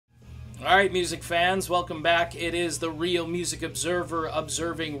All right, music fans, welcome back. It is the Real Music Observer,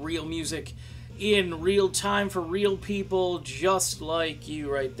 observing real music in real time for real people just like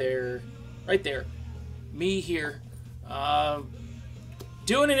you right there. Right there. Me here.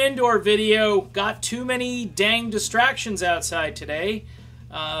 Doing an indoor video. Got too many dang distractions outside today.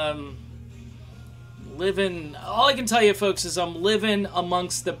 Living... All I can tell you, folks, is I'm living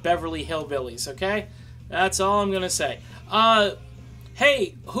amongst the Beverly Hillbillies, okay? That's all I'm going to say.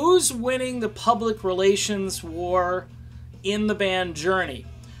 Hey, who's winning the public relations war in the band Journey?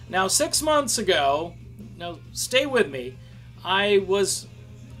 Now, 6 months ago, now stay with me, I was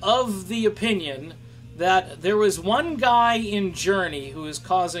of the opinion that there was one guy in Journey who is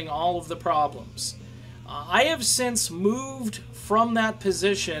causing all of the problems. I have since moved from that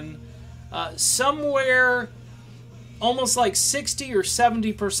position somewhere almost like 60 or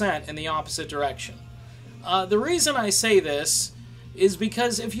 70% in the opposite direction. The reason I say this is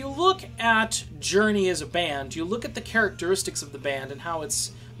because if you look at Journey as a band, you look at the characteristics of the band and how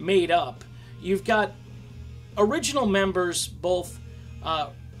it's made up, you've got original members, both,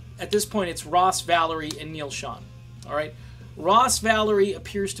 at this point it's Ross Valerie and Neil Schon. Alright? Ross Valerie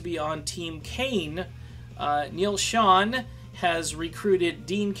appears to be on Team Kane. Neil Schon has recruited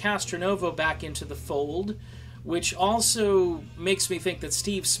Dean Castronovo back into the fold, which also makes me think that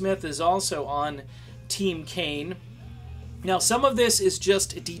Steve Smith is also on Team Kane. Now, some of this is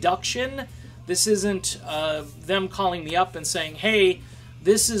just deduction. This isn't them calling me up and saying, hey,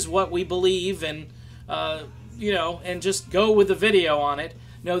 this is what we believe, and, you know, and just go with the video on it.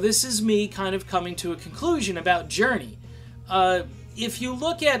 No, this is me kind of coming to a conclusion about Journey. If you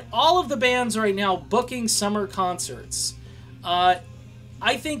look at all of the bands right now booking summer concerts, I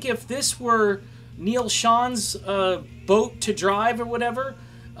think if this were Neil Schon's boat to drive or whatever,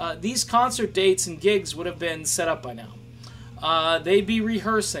 these concert dates and gigs would have been set up by now. They'd be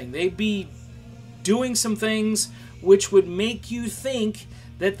rehearsing. They'd be doing some things which would make you think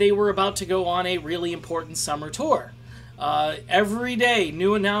that they were about to go on a really important summer tour. Every day,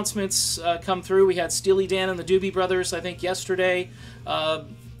 new announcements come through. We had Steely Dan and the Doobie Brothers, I think, yesterday.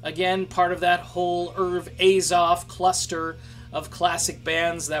 Again, part of that whole Irv Azoff cluster of classic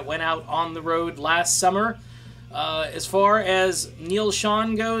bands that went out on the road last summer. As far as Neil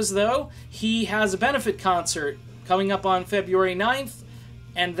Schon goes, though, he has a benefit concert coming up on February 9th,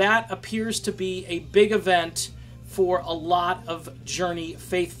 and that appears to be a big event for a lot of Journey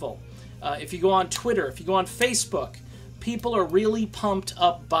faithful. If you go on Twitter, if you go on Facebook, people are really pumped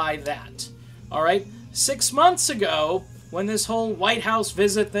up by that. All right? 6 months ago, when this whole White House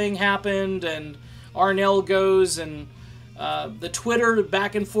visit thing happened, and Arnell goes, and the Twitter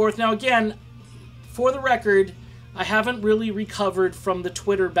back and forth. Now, again, for the record, I haven't really recovered from the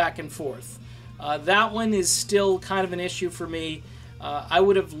Twitter back and forth. That one is still kind of an issue for me. I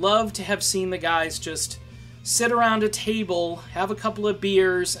would have loved to have seen the guys just sit around a table, have a couple of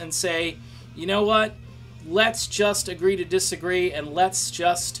beers, and say, you know what, let's just agree to disagree, and let's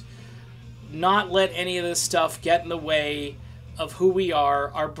just not let any of this stuff get in the way of who we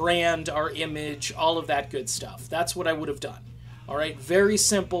are, our brand, our image, all of that good stuff. That's what I would have done. All right, very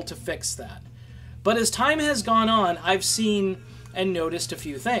simple to fix that. But as time has gone on, I've seen and noticed a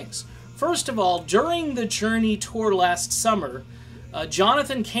few things. First of all, during the Journey tour last summer,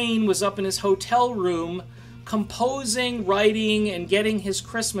 Jonathan Cain was up in his hotel room composing, writing, and getting his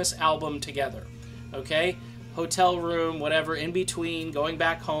Christmas album together. Okay? Hotel room, whatever, in between, going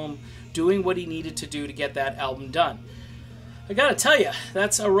back home, doing what he needed to do to get that album done. I gotta tell you,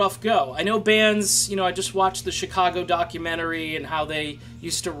 that's a rough go. I know bands, you know, I just watched the Chicago documentary and how they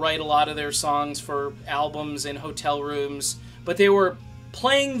used to write a lot of their songs for albums in hotel rooms, but they were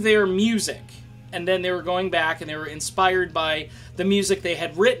playing their music, and then they were going back and they were inspired by the music they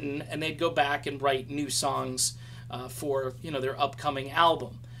had written, and they'd go back and write new songs for, you know, their upcoming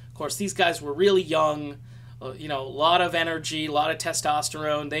album. Of course, these guys were really young, you know, a lot of energy, a lot of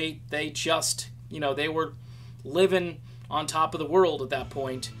testosterone. They just, you know, they were living on top of the world at that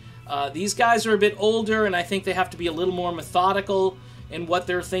point. These guys are a bit older, and I think they have to be a little more methodical in what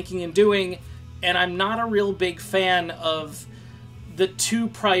they're thinking and doing, and I'm not a real big fan of the two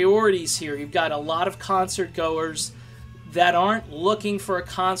priorities here. You've got a lot of concert goers that aren't looking for a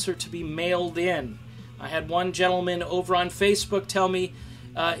concert to be mailed in. I had one gentleman over on Facebook tell me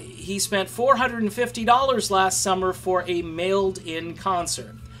he spent $450 last summer for a mailed-in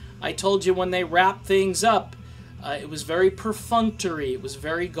concert. I told you when they wrapped things up, it was very perfunctory. It was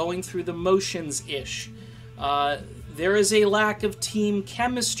very going through the motions-ish. There is a lack of team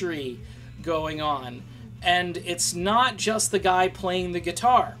chemistry going on. And it's not just the guy playing the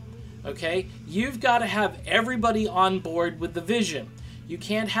guitar, okay? You've got to have everybody on board with the vision. You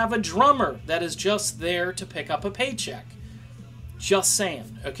can't have a drummer that is just there to pick up a paycheck. Just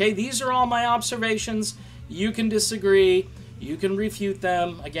saying. Okay, these are all my observations. You can disagree. You can refute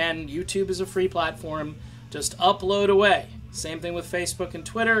them. Again, YouTube is a free platform. Just upload away. Same thing with Facebook and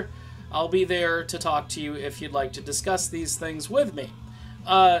Twitter. I'll be there to talk to you if you'd like to discuss these things with me.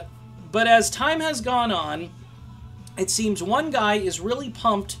 But as time has gone on, it seems one guy is really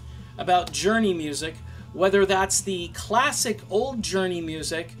pumped about Journey music, whether that's the classic old Journey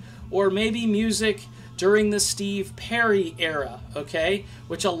music or maybe music during the Steve Perry era, okay?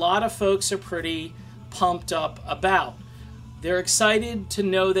 Which a lot of folks are pretty pumped up about. They're excited to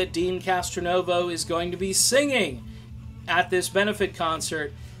know that Dean Castronovo is going to be singing at this benefit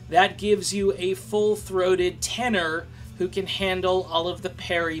concert. That gives you a full-throated tenor who can handle all of the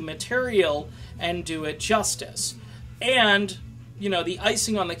Perry material and do it justice. And, you know, the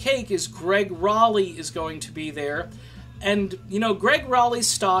icing on the cake is Greg Raleigh is going to be there. And, you know, Greg Raleigh's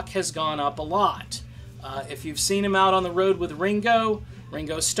stock has gone up a lot. If you've seen him out on the road with Ringo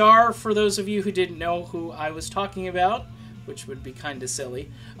Starr, for those of you who didn't know who I was talking about, which would be kind of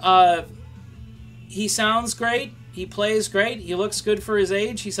silly, he sounds great. He plays great. He looks good for his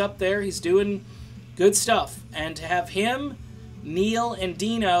age. He's up there. He's doing good stuff. And to have him, Neil, and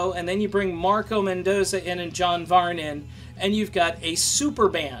Dino, and then you bring Marco Mendoza in and John Varn in, and you've got a super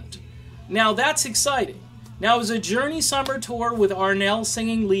band. Now, that's exciting. Now, it was a Journey summer tour with Arnell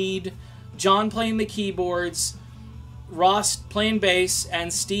singing lead, John playing the keyboards, Ross playing bass,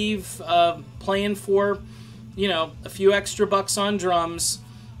 and Steve playing for, you know, a few extra bucks on drums.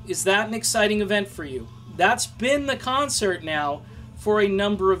 Is that an exciting event for you? That's been the concert now for a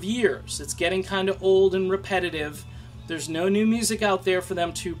number of years. It's getting kind of old and repetitive. There's no new music out there for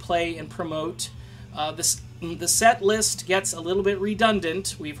them to play and promote. The set list gets a little bit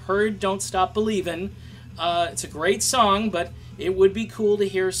redundant. We've heard Don't Stop Believin'. It's a great song, but it would be cool to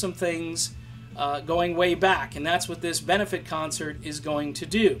hear some things going way back, and that's what this benefit concert is going to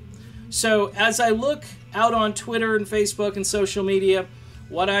do. So as I look out on Twitter and Facebook and social media,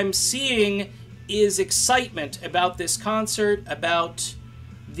 what I'm seeing is excitement about this concert, about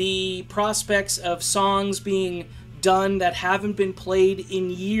the prospects of songs being done that haven't been played in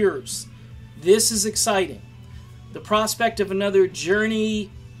years. This is exciting. The prospect of another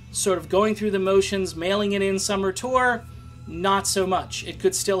Journey sort of going through the motions, mailing it in summer tour, not so much. It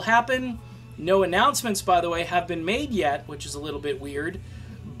could still happen. No announcements, by the way, have been made yet, which is a little bit weird.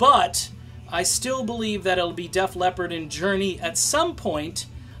 But I still believe that it'll be Def Leppard and Journey at some point.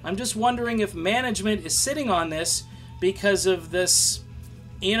 I'm just wondering if management is sitting on this because of this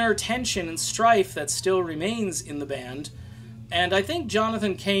inner tension and strife that still remains in the band. And I think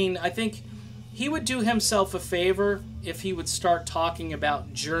Jonathan Cain, I think he would do himself a favor if he would start talking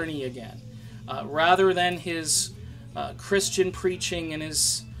about Journey again, rather than his Christian preaching and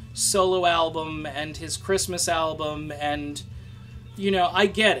his solo album and his Christmas album. And, you know, I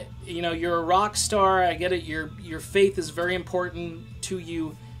get it. You know, you're a rock star. I get it. Your faith is very important to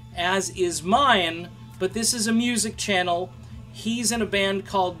you, as is mine, but this is a music channel. He's in a band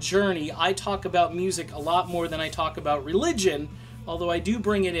called Journey. I talk about music a lot more than I talk about religion, although I do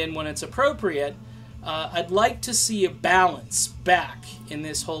bring it in when it's appropriate. I'd like to see a balance back in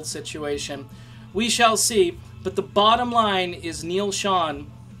this whole situation. We shall see, but the bottom line is Neil Schon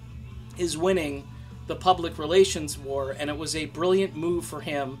is winning the public relations war, and it was a brilliant move for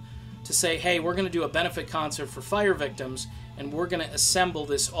him to say, hey, we're going to do a benefit concert for fire victims, and we're going to assemble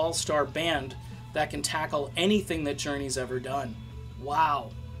this all-star band that can tackle anything that Journey's ever done.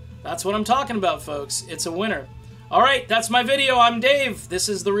 Wow. That's what I'm talking about, folks. It's a winner. All right, that's my video. I'm Dave. This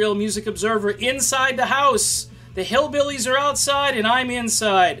is The Real Music Observer inside the house. The hillbillies are outside, and I'm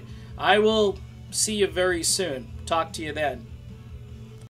inside. I will see you very soon. Talk to you then.